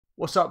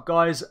What's up,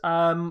 guys?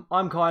 I'm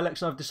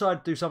Kylex and I've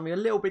decided to do something a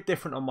little bit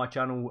different on my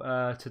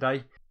channel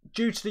today.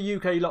 Due to the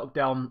UK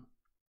lockdown,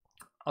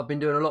 I've been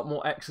doing a lot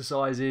more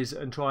exercises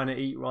and trying to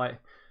eat right.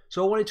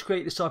 So I wanted to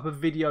create this type of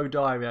video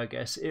diary, I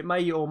guess. It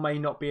may or may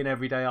not be an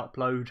everyday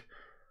upload,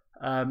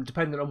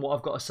 depending on what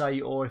I've got to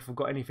say or if I've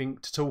got anything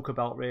to talk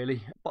about,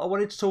 really. But I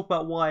wanted to talk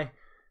about why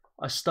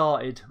I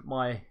started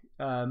my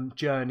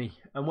journey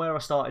and where I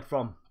started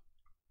from.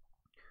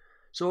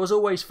 So I was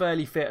always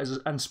fairly fit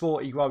and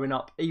sporty growing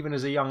up, even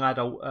as a young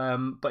adult.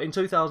 But in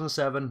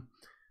 2007,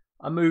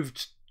 I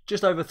moved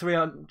just under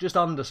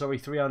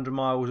 300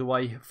 miles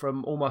away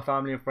from all my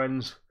family and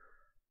friends,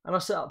 and I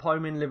set up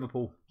home in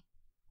Liverpool.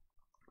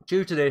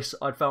 Due to this,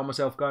 I'd found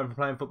myself going from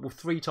playing football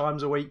 3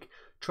 times a week,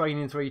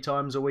 training 3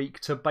 times a week,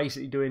 to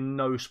basically doing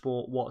no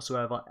sport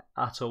whatsoever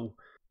at all.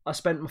 I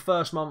spent my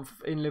first month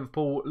in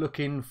Liverpool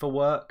looking for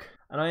work,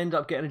 and I ended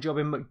up getting a job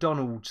in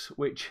McDonald's,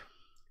 which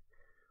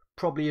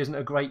probably isn't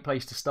a great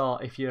place to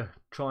start if you're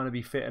trying to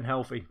be fit and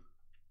healthy.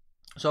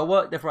 So I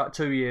worked there for about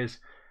 2 years,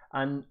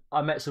 and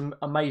I met some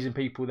amazing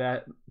people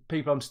there,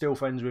 people I'm still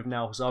friends with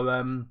now. So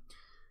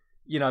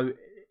you know,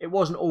 it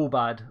wasn't all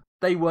bad.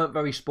 They weren't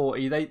very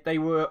sporty. They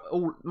were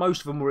all,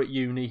 most of them were at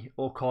uni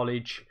or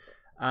college,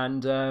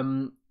 and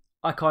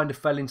I kind of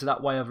fell into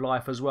that way of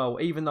life as well.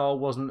 Even though I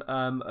wasn't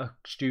a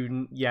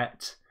student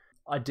yet,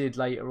 I did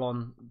later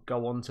on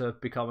go on to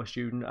become a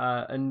student,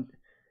 and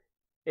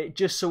it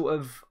just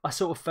I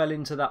sort of fell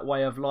into that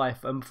way of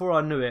life. And before I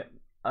knew it,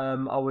 I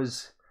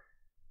was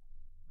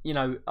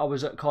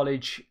at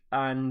college,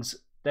 and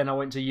then I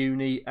went to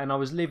uni, and I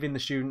was living the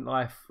student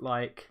life,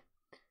 like,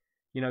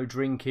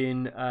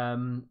 drinking,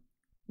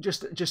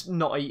 just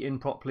not eating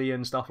properly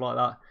and stuff like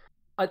that.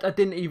 I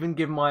didn't even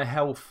give my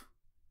health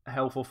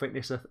or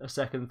fitness a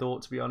second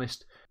thought, to be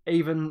honest.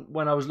 Even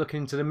when I was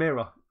looking into the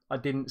mirror, I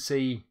didn't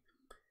see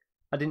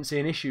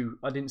an issue.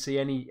 I didn't see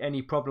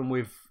any problem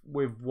with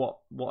what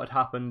had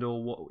happened,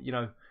 or what,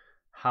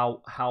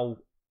 how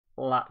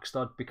laxed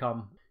I'd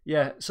become.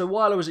 Yeah. So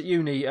while I was at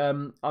uni,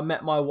 I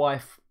met my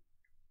wife,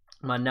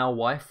 my now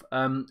wife,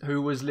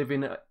 who was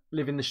living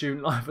the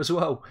student life as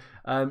well.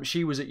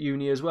 She was at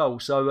uni as well,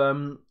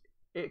 so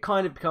it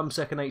kind of becomes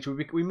second nature.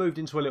 We moved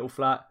into a little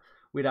flat.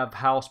 We'd have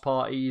house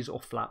parties or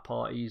flat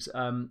parties,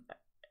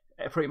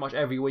 pretty much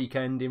every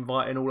weekend,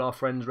 inviting all our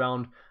friends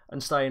round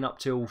and staying up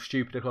till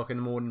stupid o'clock in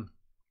the morning.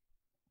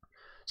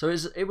 So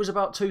it was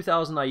about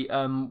 2008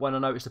 when I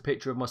noticed a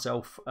picture of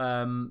myself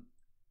on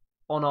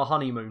our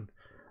honeymoon,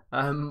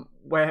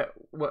 where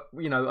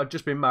I'd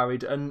just been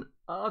married, and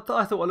I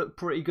thought I looked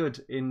pretty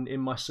good in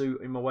my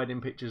suit, in my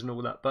wedding pictures and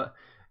all that. But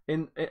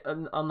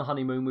on the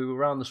honeymoon, we were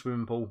around the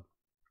swimming pool,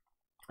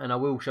 and I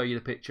will show you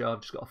the picture.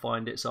 I've just got to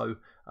find it, so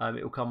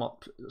it will come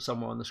up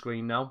somewhere on the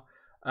screen now.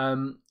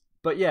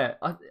 But yeah,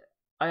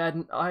 I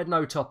had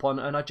no top on,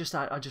 and I just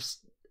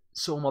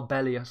saw my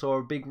belly. I saw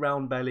a big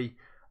round belly.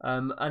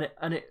 And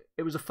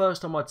it was the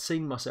first time I'd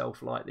seen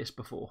myself like this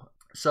before.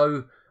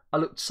 So I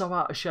looked so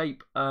out of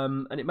shape,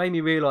 and it made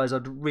me realise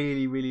I'd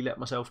really let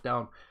myself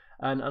down.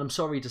 And I'm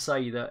sorry to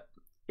say that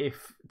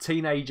if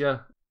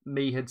teenager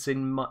me had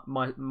seen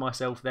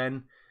myself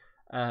then,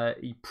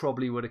 he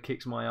probably would have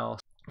kicked my ass.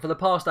 For the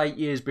past 8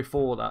 years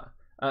before that,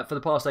 for the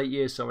past 8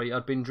 years, sorry,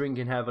 I'd been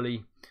drinking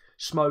heavily,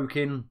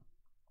 smoking,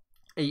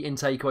 eating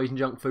takeaways and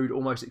junk food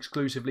almost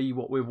exclusively.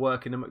 What with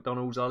working at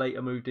McDonald's, I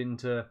later moved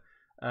into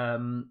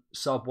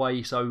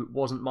Subway, so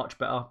wasn't much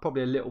better.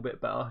 Probably a little bit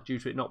better due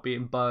to it not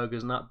being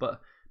burgers and that, but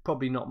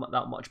probably not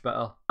that much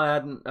better. I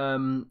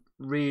hadn't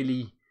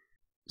really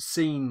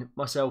seen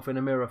myself in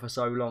a mirror for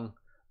so long.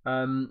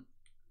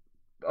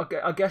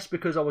 I guess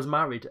because I was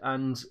married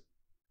and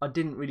I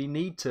didn't really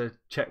need to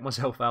check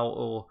myself out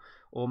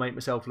or make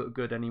myself look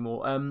good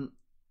anymore.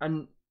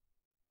 And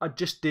I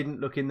just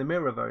didn't look in the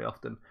mirror very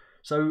often.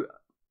 So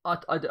I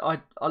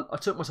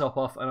took myself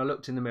off and I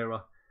looked in the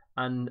mirror.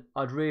 And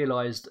I'd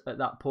realised at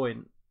that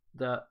point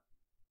that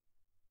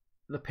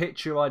the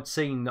picture I'd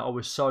seen that I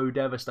was so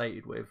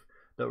devastated with,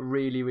 that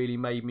really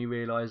made me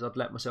realise I'd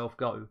let myself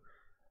go,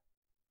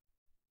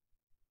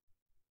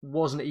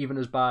 wasn't even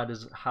as bad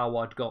as how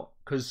I'd got.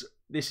 Because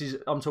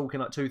I'm talking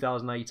like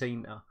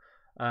 2018 now,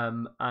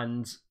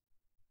 and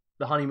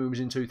the honeymoon was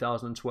in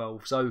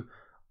 2012. So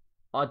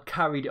I'd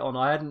carried it on.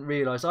 I hadn't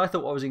realised. I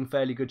thought I was in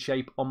fairly good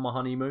shape on my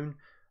honeymoon.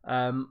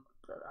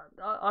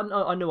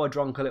 I knew I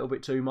drank a little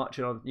bit too much,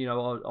 and I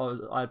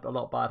had a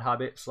lot of bad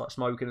habits like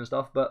smoking and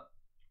stuff. But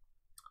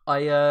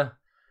I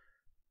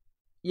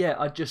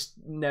just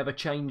never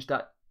changed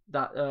that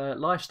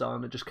lifestyle,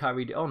 and I just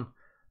carried it on.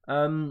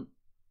 I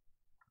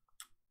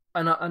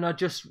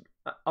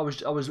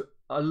was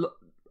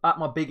at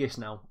my biggest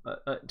now.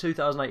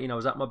 2018, I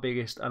was at my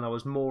biggest, and I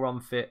was more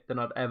unfit than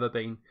I'd ever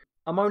been.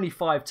 I'm only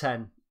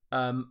 5'10",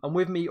 and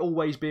with me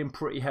always being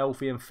pretty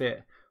healthy and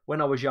fit,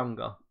 when I was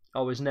younger, I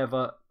was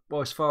never,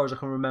 well, as far as I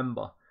can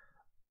remember,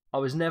 I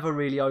was never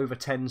really over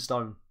 10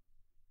 stone.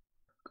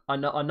 I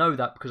know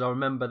that because I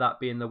remember that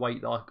being the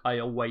weight that I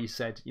always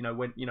said.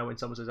 When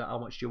someone says, "How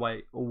much do you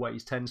weigh?"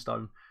 Always 10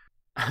 stone,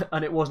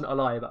 and it wasn't a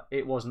lie. But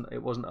it wasn't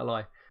a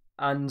lie.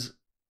 And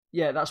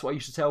yeah, that's what I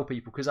used to tell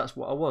people, because that's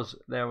what I was,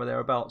 there or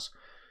thereabouts.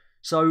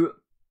 So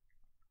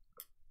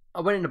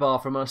I went in the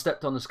bathroom and I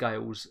stepped on the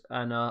scales,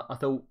 and I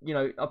thought,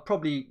 I'd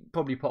probably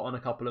put on a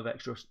couple of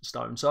extra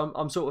stones. So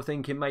I'm sort of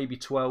thinking maybe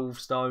 12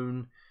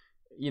 stone,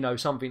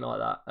 something like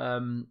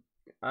that.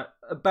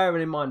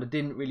 Bearing in mind, I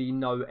didn't really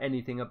know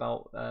anything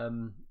about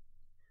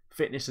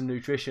fitness and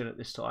nutrition at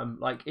this time,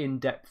 like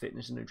in-depth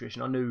fitness and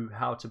nutrition. I knew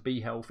how to be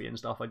healthy and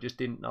stuff. I just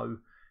didn't know,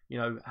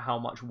 how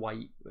much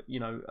weight.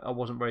 I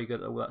wasn't very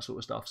good at all that sort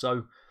of stuff.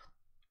 So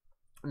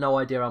no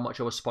idea how much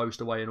I was supposed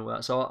to weigh and all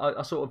that. So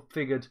I sort of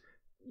figured,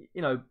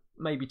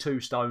 maybe 2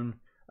 stone,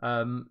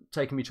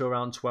 taking me to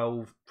around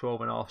 12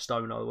 and a half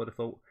stone, I would have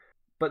thought.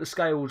 But the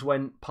scales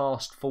went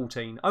past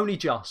 14, only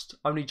just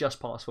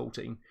past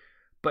 14.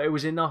 But it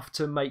was enough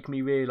to make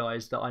me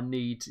realise that I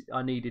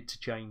needed to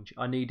change.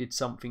 I needed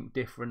something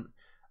different.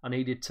 I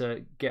needed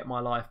to get my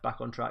life back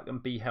on track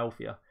and be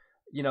healthier.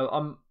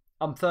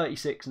 I'm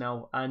 36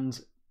 now, and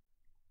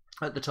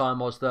at the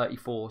time I was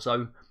 34.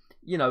 So,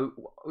 you're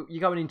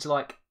going into,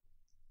 like,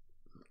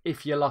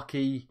 if you're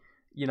lucky,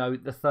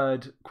 the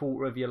third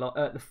quarter of your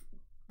life,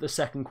 the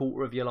second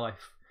quarter of your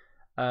life.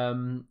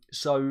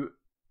 So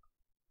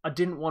I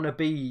didn't want to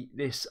be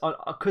this,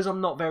 because I'm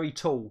not very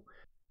tall.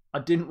 I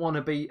didn't want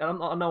to be, I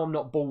know I'm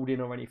not balding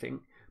or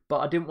anything, but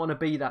I didn't want to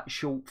be that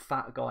short,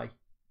 fat guy,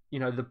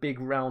 the big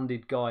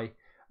rounded guy.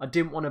 I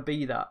didn't want to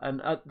be that,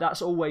 and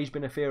that's always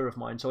been a fear of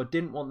mine, so I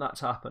didn't want that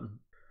to happen.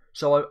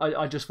 So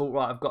I just thought,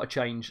 right, I've got to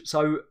change.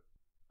 So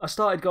I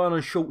started going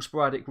on short,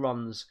 sporadic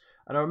runs,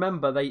 and I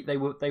remember they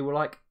were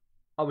like,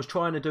 I was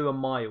trying to do a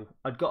mile.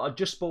 I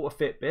just bought a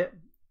Fitbit,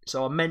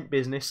 so I meant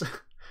business, and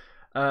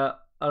I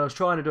was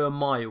trying to do a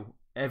mile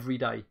every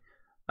day.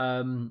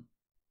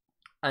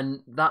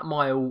 And that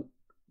mile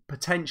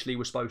potentially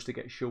was supposed to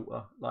get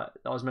shorter. Like,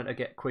 I was meant to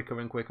get quicker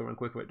and quicker and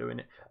quicker at doing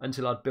it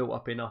until I'd built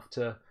up enough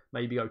to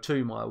maybe go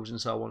 2 miles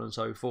and so on and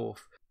so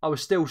forth. I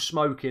was still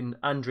smoking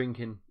and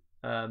drinking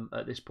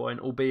at this point,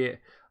 albeit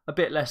a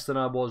bit less than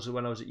I was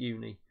when I was at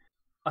uni.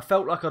 I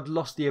felt like I'd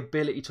lost the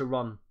ability to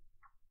run.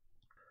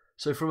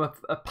 So from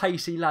a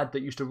pacey lad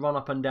that used to run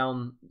up and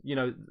down,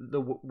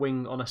 the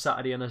wing on a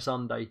Saturday and a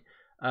Sunday,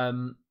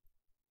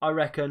 I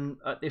reckon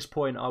at this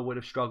point I would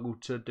have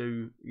struggled to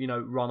do,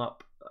 run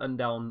up and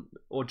down,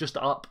 or just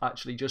up,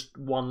 actually, just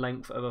one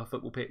length of a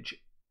football pitch,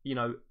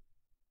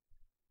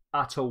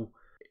 at all,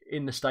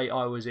 in the state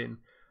I was in.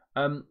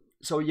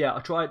 So yeah,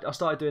 I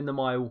started doing the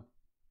mile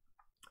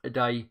a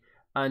day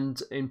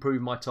and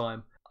improved my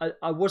time.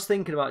 I was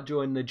thinking about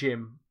joining the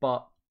gym,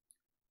 but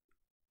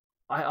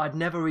I'd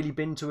never really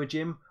been to a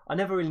gym. I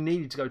never really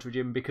needed to go to a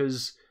gym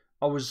because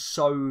I was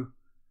so,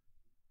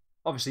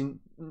 obviously,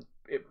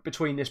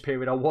 between this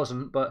period I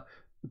wasn't, but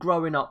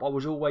growing up I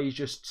was always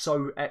just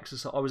so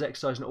I was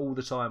exercising all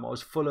the time. I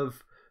was full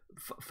of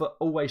for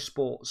always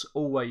sports,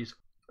 always.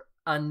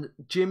 And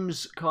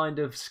gyms kind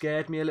of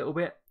scared me a little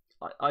bit.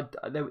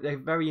 They're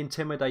very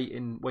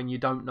intimidating when you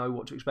don't know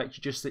what to expect.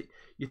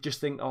 You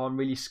just think, oh, I'm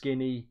really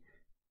skinny.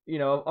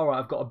 All right,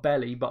 I've got a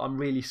belly, but I'm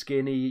really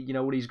skinny.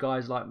 All these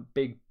guys, like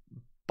big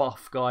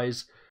buff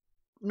guys.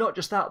 Not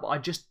just that, but I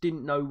just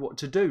didn't know what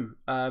to do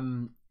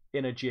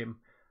in a gym.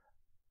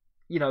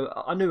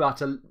 I knew how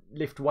to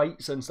lift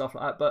weights and stuff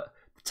like that, but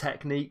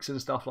techniques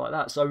and stuff like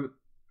that. So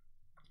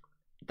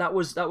that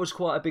was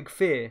quite a big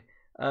fear,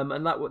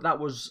 and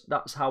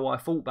that's how I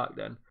thought back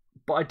then.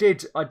 But I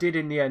did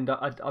in the end.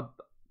 I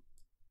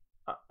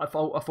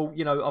thought,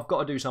 I've got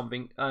to do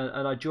something,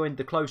 and I joined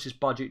the closest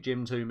budget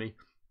gym to me.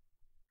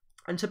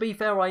 And to be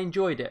fair, I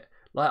enjoyed it.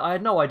 Like, I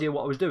had no idea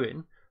what I was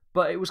doing,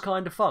 but it was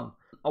kind of fun.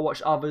 I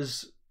watched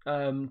others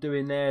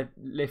doing their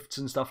lifts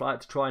and stuff like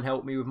that to try and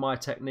help me with my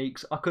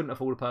techniques. I couldn't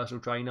afford a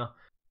personal trainer.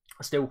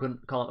 I still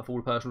can't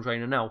afford a personal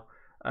trainer now.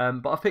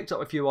 But I've picked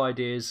up a few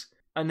ideas,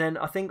 and then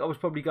I think I was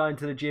probably going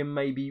to the gym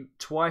maybe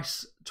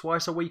twice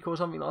a week or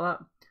something like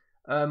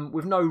that,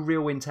 with no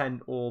real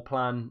intent or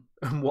plan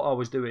on what I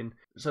was doing.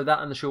 So that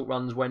and the short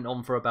runs went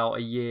on for about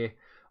a year,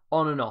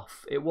 on and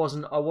off. I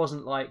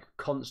wasn't like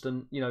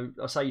constant.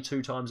 I say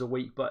 2 times a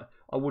week, but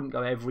I wouldn't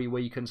go every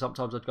week, and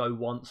sometimes I'd go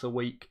once a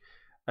week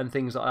and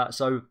things like that.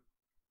 So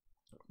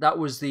that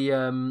was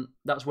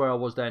that's where I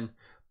was then.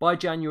 By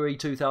January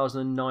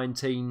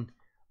 2019,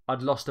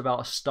 I'd lost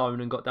about a stone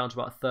and got down to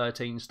about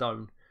 13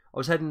 stone. I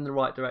was heading in the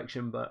right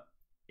direction, but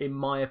in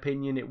my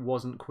opinion, it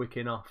wasn't quick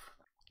enough.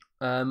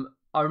 I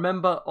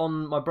remember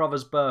on my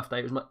brother's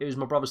birthday, it was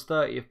my brother's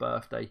 30th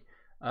birthday,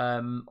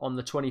 on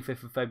the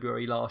 25th of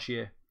February last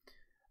year,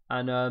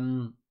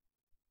 and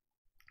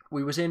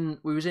we was in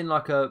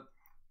like a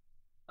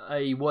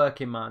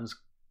working man's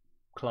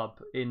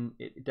club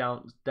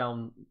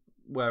down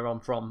where I'm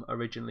from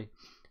originally,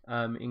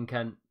 in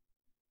Kent,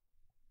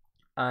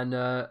 and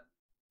all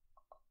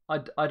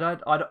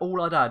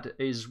I'd had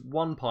is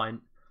 1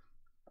 pint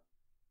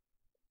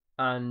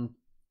and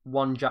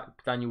 1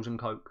 Jack Daniels and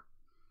Coke,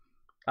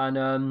 and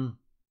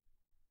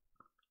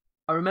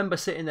I remember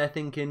sitting there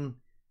thinking,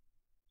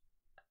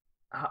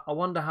 I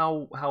wonder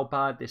how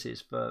bad this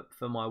is for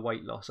my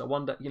weight loss. I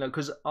wonder,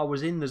 because I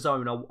was in the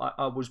zone.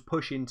 I was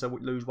pushing to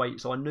lose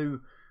weight, so I knew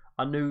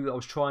I knew I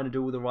was trying to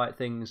do all the right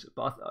things,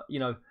 but you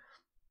know.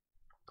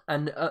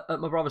 And at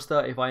my brother's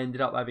 30th, I ended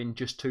up having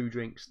just two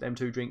drinks,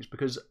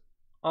 because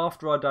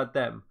after I'd had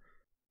them,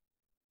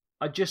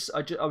 I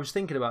was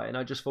thinking about it, and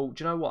I just thought,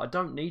 do you know what? I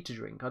don't need to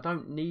drink. I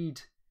don't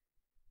need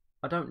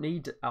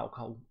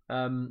alcohol.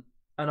 And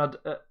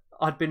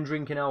I'd been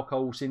drinking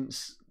alcohol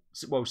since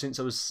I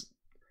was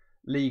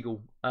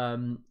legal.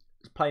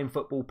 Playing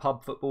football,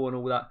 pub football, and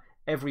all that.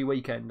 Every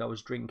weekend I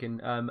was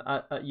drinking.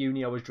 At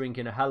uni, I was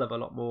drinking a hell of a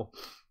lot more.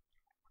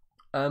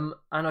 And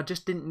I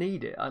just didn't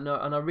need it. And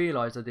I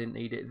realised I didn't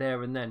need it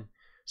there and then.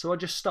 So I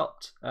just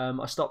stopped. I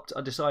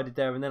decided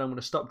there and then I'm going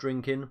to stop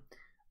drinking.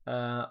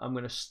 I'm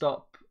going to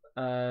stop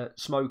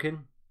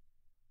smoking.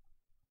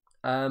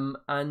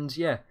 And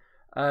yeah,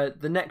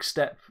 the next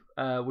step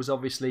was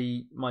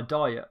obviously my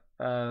diet.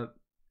 Now,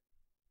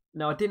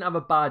 I didn't have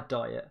a bad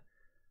diet.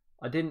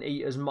 I didn't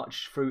eat as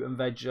much fruit and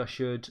veg as I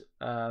should.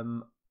 I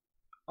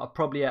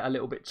probably ate a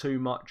little bit too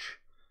much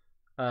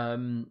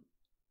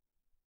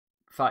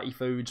fatty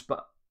foods,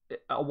 but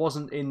I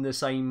wasn't in the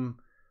same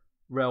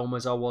realm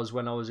as I was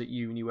when I was at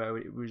uni, where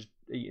it was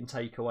eating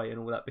takeaway and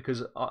all that,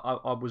 because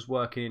I was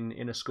working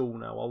in a school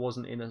now. I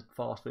wasn't in a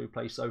fast food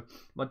place, so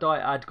my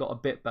diet had got a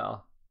bit better.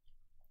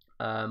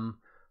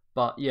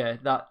 But yeah,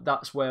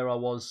 that's where I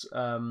was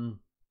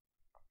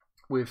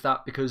with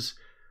that, because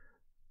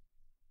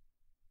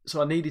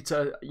so I needed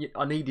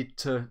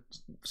to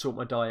sort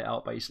my diet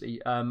out,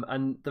 basically.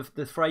 And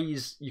the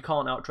phrase "you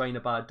can't outtrain a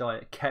bad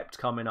diet" kept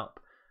coming up.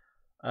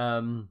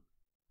 So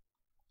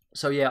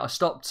yeah, I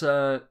stopped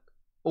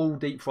all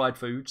deep fried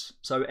foods.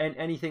 So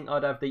anything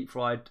I'd have deep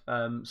fried,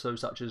 so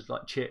such as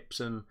like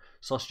chips and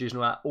sausages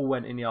and all that, all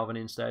went in the oven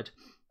instead.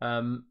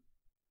 Even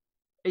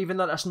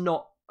though that's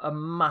not a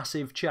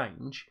massive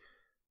change,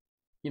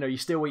 you know, you're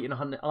still eating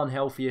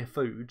unhealthier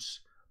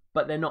foods,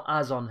 but they're not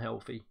as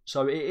unhealthy.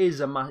 So it is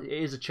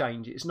a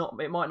change. It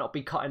might not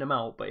be cutting them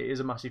out, but it is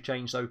a massive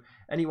change. So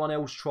anyone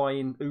else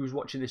who's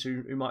watching this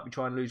who might be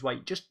trying to lose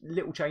weight, just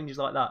little changes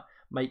like that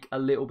make a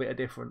little bit of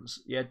difference.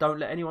 Yeah, don't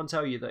let anyone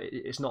tell you that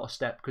it's not a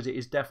step, because it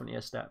is definitely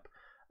a step.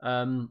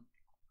 I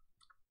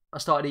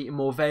started eating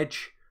more veg,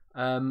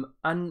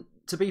 and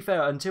to be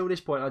fair, until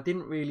this point, I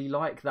didn't really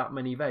like that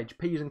many veg.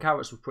 Peas and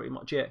carrots was pretty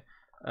much it.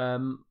 I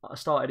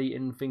started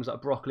eating things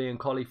like broccoli and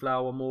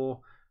cauliflower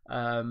more.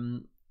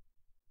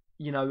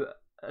 You know,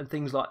 and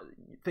things that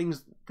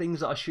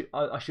I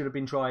should have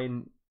been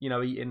trying, you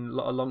know, eating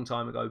a long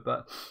time ago,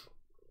 but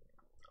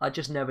I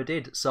just never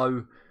did.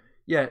 So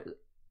yeah.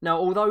 Now,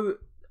 although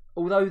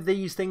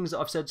these things that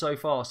I've said so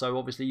far, so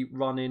obviously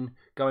running,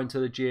 going to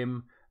the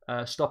gym,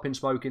 stopping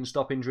smoking,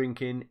 stopping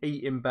drinking,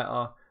 eating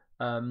better,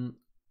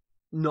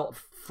 not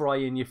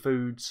frying your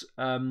foods,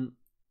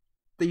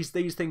 these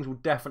things will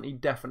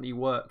definitely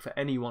work for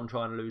anyone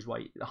trying to lose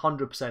weight.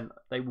 100%,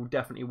 they will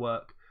definitely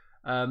work.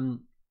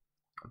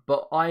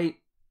 But I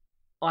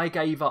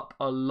gave up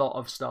a lot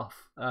of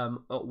stuff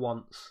at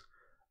once,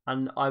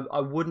 and I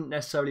wouldn't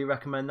necessarily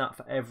recommend that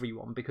for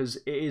everyone, because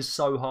it is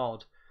so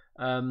hard.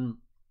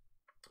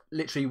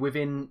 Literally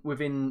within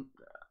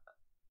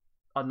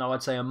I don't know,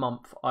 I'd say a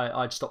month,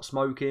 I'd stopped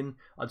smoking,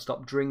 I'd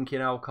stopped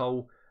drinking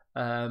alcohol,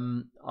 I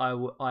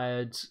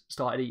had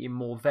started eating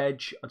more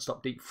veg, I'd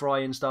stopped deep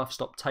frying stuff,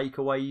 stopped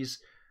takeaways,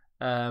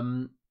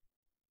 and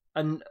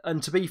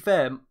to be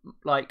fair,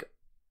 like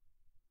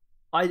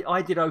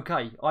I did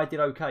okay,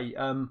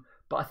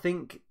 but I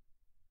think,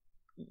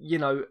 you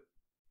know,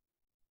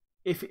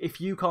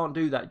 if you can't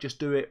do that, just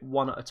do it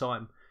one at a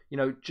time. You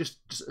know,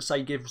 just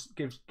say just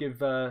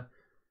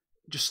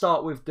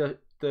start with the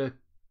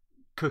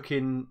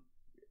cooking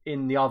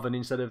in the oven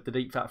instead of the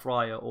deep fat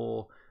fryer,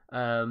 or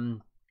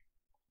an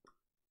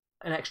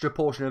extra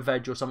portion of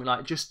veg or something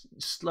like that. Just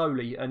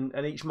slowly, and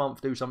each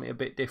month do something a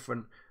bit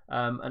different,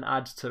 and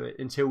add to it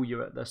until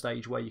you're at the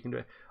stage where you can do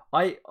it.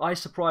 I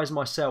surprised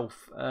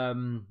myself.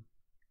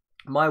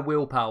 My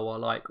willpower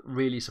like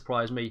really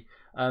surprised me,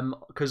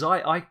 because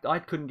I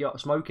couldn't get up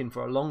smoking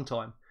for a long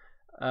time.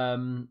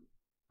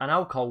 And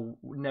alcohol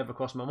never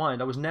crossed my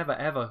mind. I was never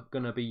ever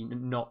going to be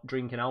not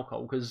drinking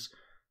alcohol, because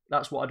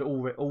that's what I'd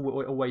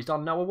always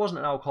done. Now, I wasn't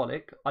an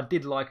alcoholic. I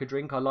did like a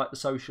drink. I liked the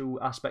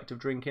social aspect of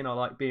drinking. I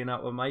liked being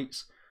out with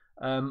mates.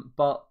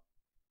 But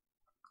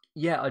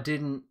yeah, I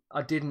didn't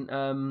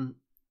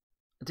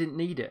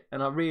need it.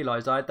 And I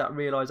realised, I had that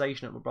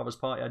realisation at my brother's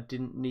party, I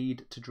didn't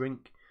need to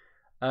drink.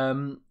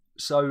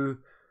 So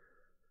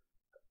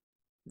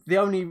the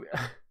only...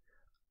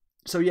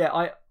 So yeah,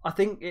 I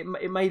think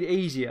it made it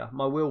easier,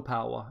 my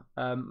willpower.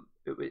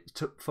 It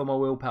took for my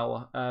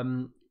willpower,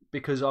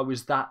 because I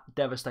was that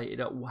devastated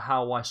at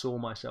how I saw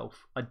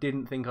myself. I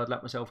didn't think I'd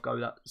let myself go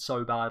that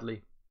so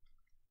badly.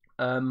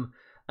 And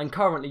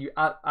currently,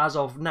 as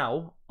of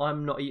now,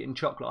 I'm not eating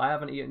chocolate. I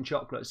haven't eaten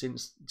chocolate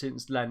since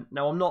Lent.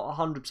 Now, I'm not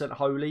 100%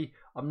 holy.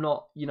 I'm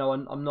not, you know,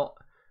 I'm not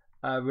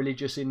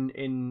religious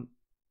in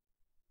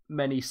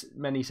many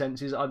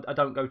senses. I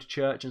don't go to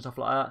church and stuff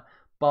like that.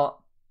 But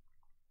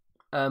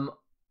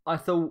I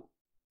thought,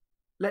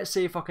 let's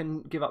see if I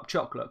can give up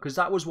chocolate, because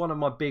that was one of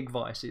my big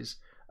vices.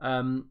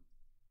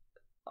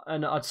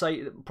 and I'd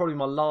say probably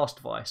my last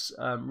vice,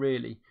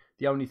 really.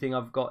 The only thing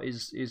I've got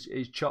is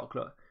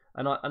chocolate,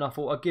 and I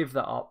thought I'd give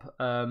that up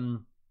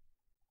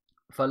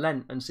for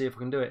Lent and see if I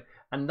can do it.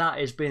 And that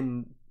has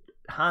been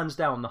hands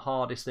down the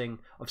hardest thing.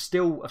 I've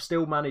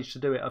still managed to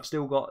do it. I've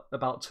still got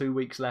about 2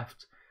 weeks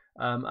left,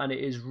 and it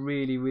is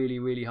really, really,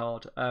 really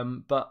hard.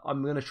 But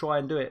I'm going to try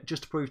and do it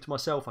just to prove to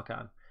myself I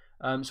can.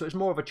 So it's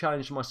more of a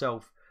challenge to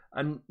myself.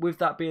 And with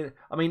that being,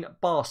 I mean,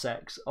 bar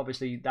sex,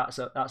 obviously that's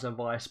a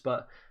vice,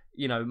 but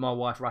you know, my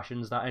wife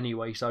rations that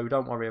anyway, so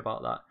don't worry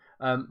about that.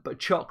 But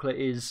chocolate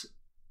is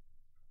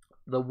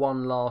the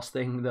one last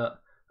thing that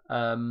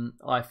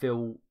I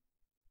feel,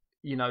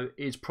 you know,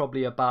 is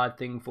probably a bad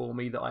thing for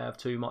me that I have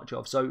too much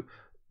of. So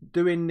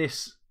doing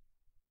this,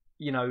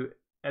 you know,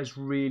 has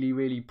really,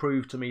 really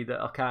proved to me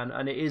that I can,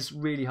 and it is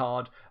really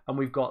hard. And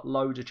we've got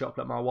loads of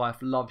chocolate. My wife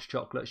loves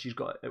chocolate.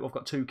 I've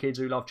got 2 kids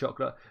who love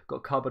chocolate. Got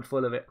a cupboard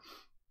full of it,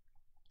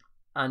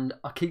 and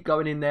I keep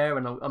going in there,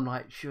 and I'm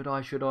like, should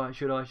I?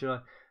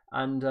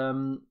 And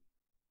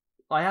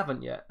I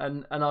haven't yet,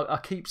 and I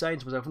keep saying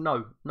to myself,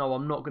 no,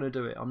 I'm not going to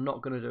do it. I'm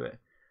not going to do it.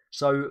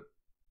 So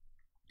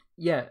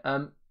yeah,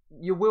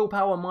 your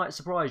willpower might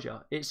surprise you.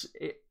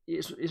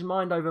 It's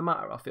mind over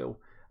matter, I feel.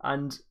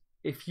 And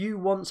if you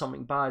want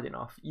something bad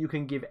enough, you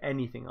can give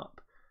anything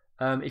up.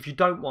 If you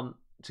don't want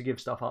to give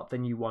stuff up,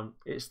 then you won't.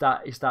 It's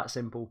that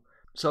simple.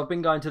 So I've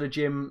been going to the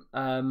gym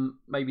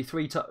maybe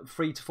 3 to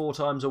 4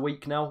 times a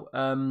week now.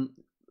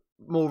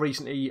 More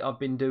recently, I've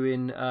been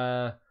doing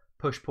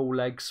push-pull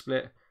leg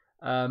split.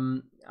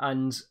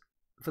 And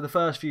for the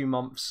first few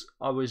months,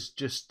 I was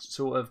just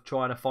sort of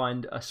trying to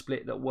find a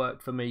split that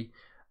worked for me.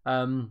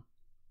 I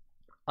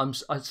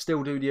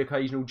still do the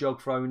occasional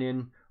jog thrown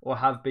in, or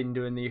have been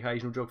doing the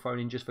occasional jog thrown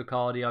in just for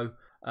cardio.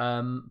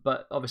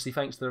 But obviously,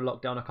 thanks to the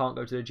lockdown, I can't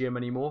go to the gym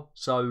anymore.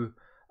 So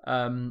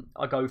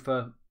I go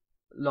for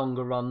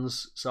longer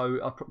runs. So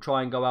I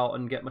try and go out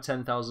and get my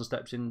 10,000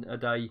 steps in a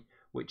day,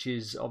 which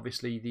is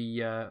obviously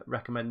the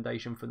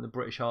recommendation from the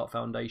British Heart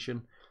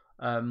Foundation.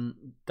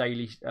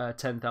 Daily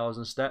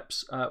 10,000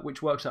 steps,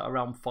 which works out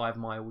around 5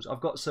 miles.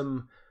 I've got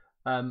some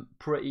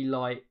pretty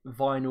light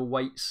vinyl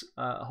weights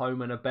at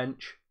home and a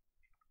bench.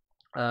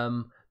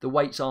 The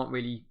weights aren't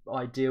really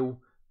ideal,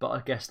 but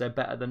I guess they're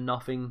better than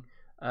nothing.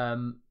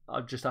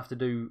 I just have to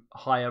do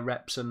higher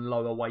reps and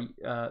lower weight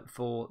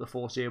for the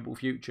foreseeable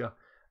future.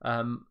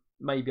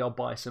 Maybe I'll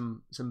buy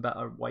some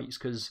better weights,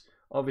 because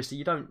obviously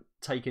you don't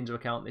take into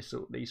account these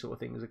sort of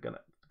things are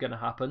gonna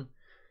happen.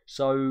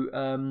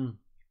 So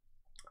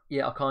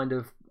yeah, I kind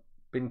of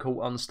been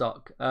caught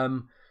unstuck.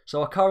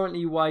 So I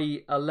currently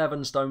weigh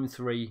 11 stone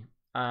 3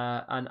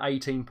 and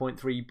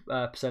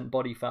 18.3%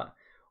 body fat.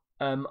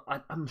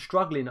 I'm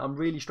struggling. I'm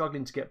really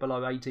struggling to get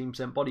below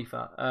 18% body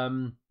fat.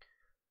 I'm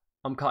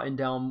cutting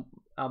down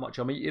how much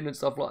I'm eating and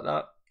stuff like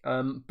that.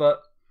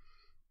 But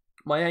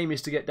my aim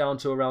is to get down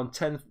to around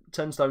 10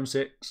 stone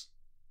 6.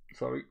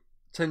 Sorry,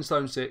 10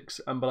 stone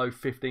 6 and below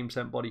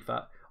 15% body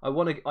fat. I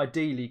want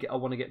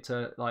to get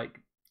to like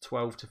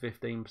 12 to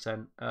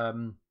 15%.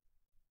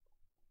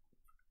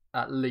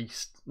 At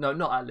least. No,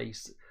 not at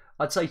least.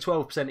 I'd say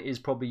 12% is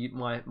probably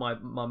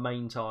my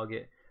main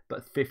target,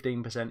 but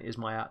 15% is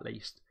my at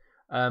least.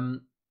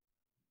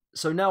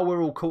 So now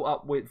we're all caught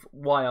up with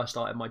why I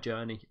started my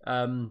journey.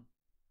 And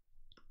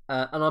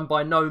I'm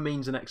by no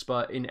means an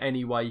expert in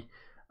any way.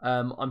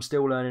 I'm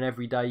still learning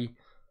every day.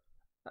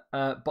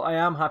 But I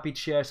am happy to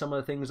share some of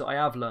the things that I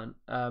have learned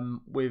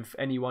with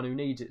anyone who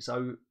needs it.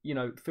 So, you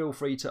know, feel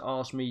free to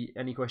ask me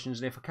any questions,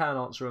 and if I can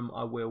answer them,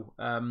 I will.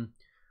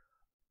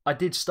 I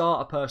did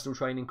start a personal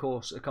training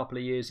course a couple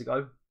of years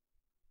ago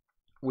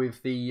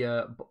with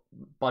the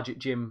budget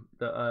gym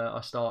that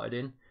I started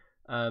in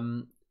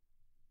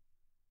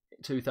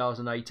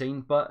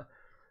 2018, but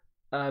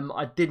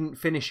I didn't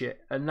finish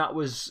it, and that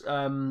was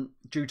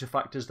due to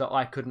factors that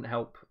I couldn't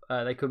help.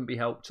 They couldn't be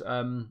helped.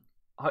 It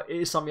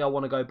is something I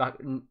want to go back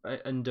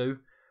and do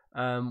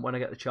when I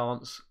get the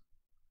chance,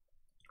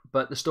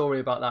 but the story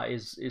about that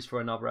is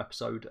for another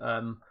episode.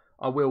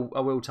 I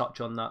will touch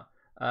on that.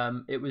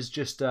 It was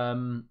just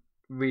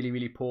really,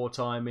 really poor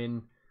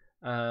timing.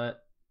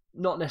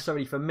 Not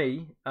necessarily for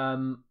me.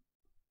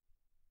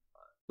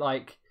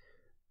 Like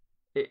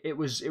it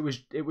was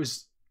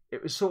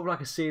sort of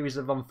like a series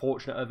of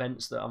unfortunate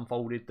events that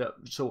unfolded that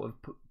sort of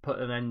put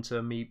an end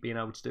to me being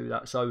able to do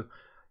that. So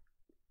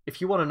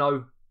if you want to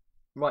know,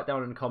 write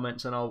down in the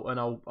comments, and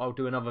I'll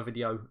do another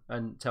video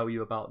and tell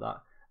you about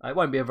that. It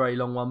won't be a very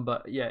long one,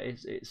 but yeah,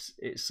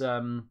 it's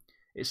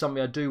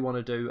something I do want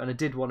to do, and I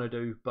did want to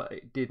do, but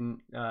it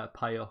didn't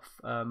pay off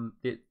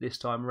this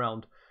time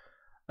around.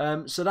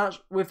 So that's,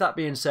 with that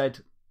being said,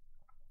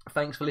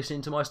 thanks for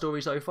listening to my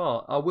story so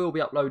far. I will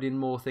be uploading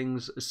more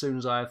things as soon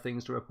as I have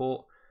things to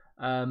report.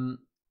 I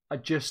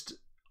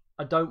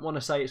don't want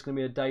to say it's going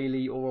to be a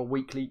daily or a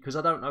weekly, because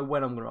I don't know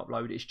when I'm going to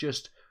upload. It's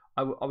just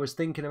I was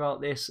thinking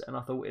about this, and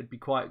I thought it'd be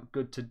quite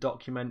good to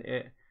document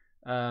it.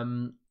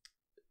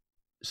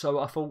 So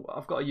I thought,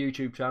 I've got a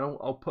YouTube channel,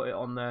 I'll put it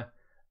on there,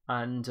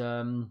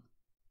 and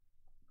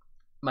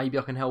maybe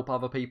I can help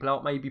other people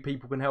out. Maybe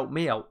people can help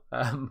me out.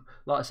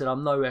 Like I said,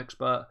 I'm no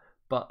expert,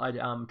 but I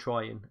am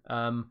trying.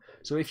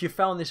 So if you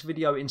found this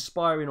video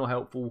inspiring or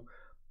helpful,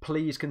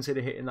 please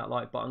consider hitting that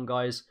like button,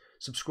 guys.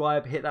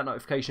 Subscribe, hit that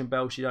notification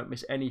bell so you don't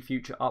miss any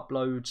future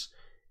uploads.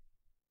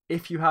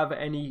 If you have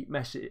any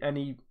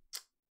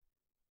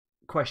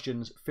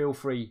questions, feel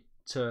free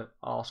to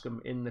ask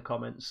them in the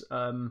comments.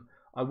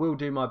 I will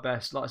do my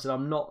best. Like I said,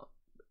 I'm not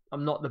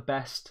the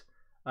best,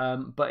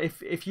 but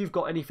if you've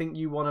got anything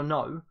you want to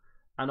know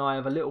and I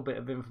have a little bit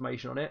of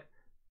information on it,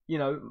 you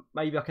know,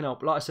 maybe I can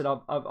help. Like I said,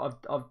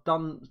 I've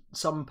done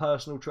some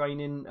personal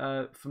training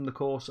from the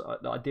course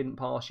that I didn't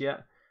pass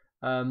yet.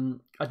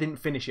 I didn't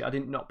finish it. I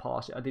didn't not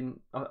pass it. I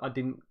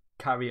didn't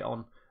carry it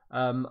on.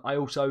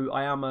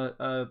 I am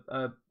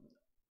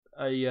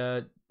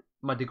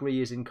my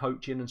degree is in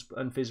coaching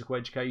and physical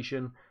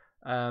education.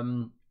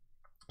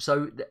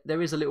 So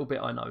there is a little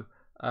bit I know,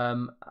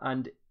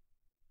 and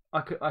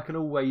I can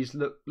always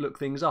look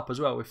things up as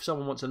well. If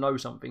someone wants to know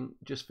something,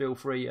 just feel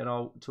free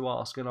to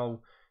ask, and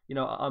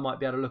I might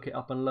be able to look it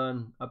up and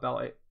learn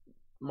about it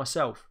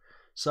myself.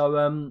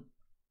 So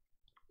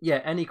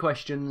yeah, any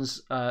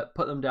questions,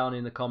 put them down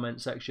in the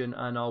comment section,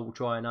 and I will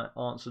try and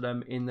answer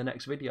them in the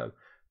next video.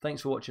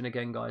 Thanks for watching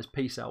again, guys.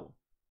 Peace out.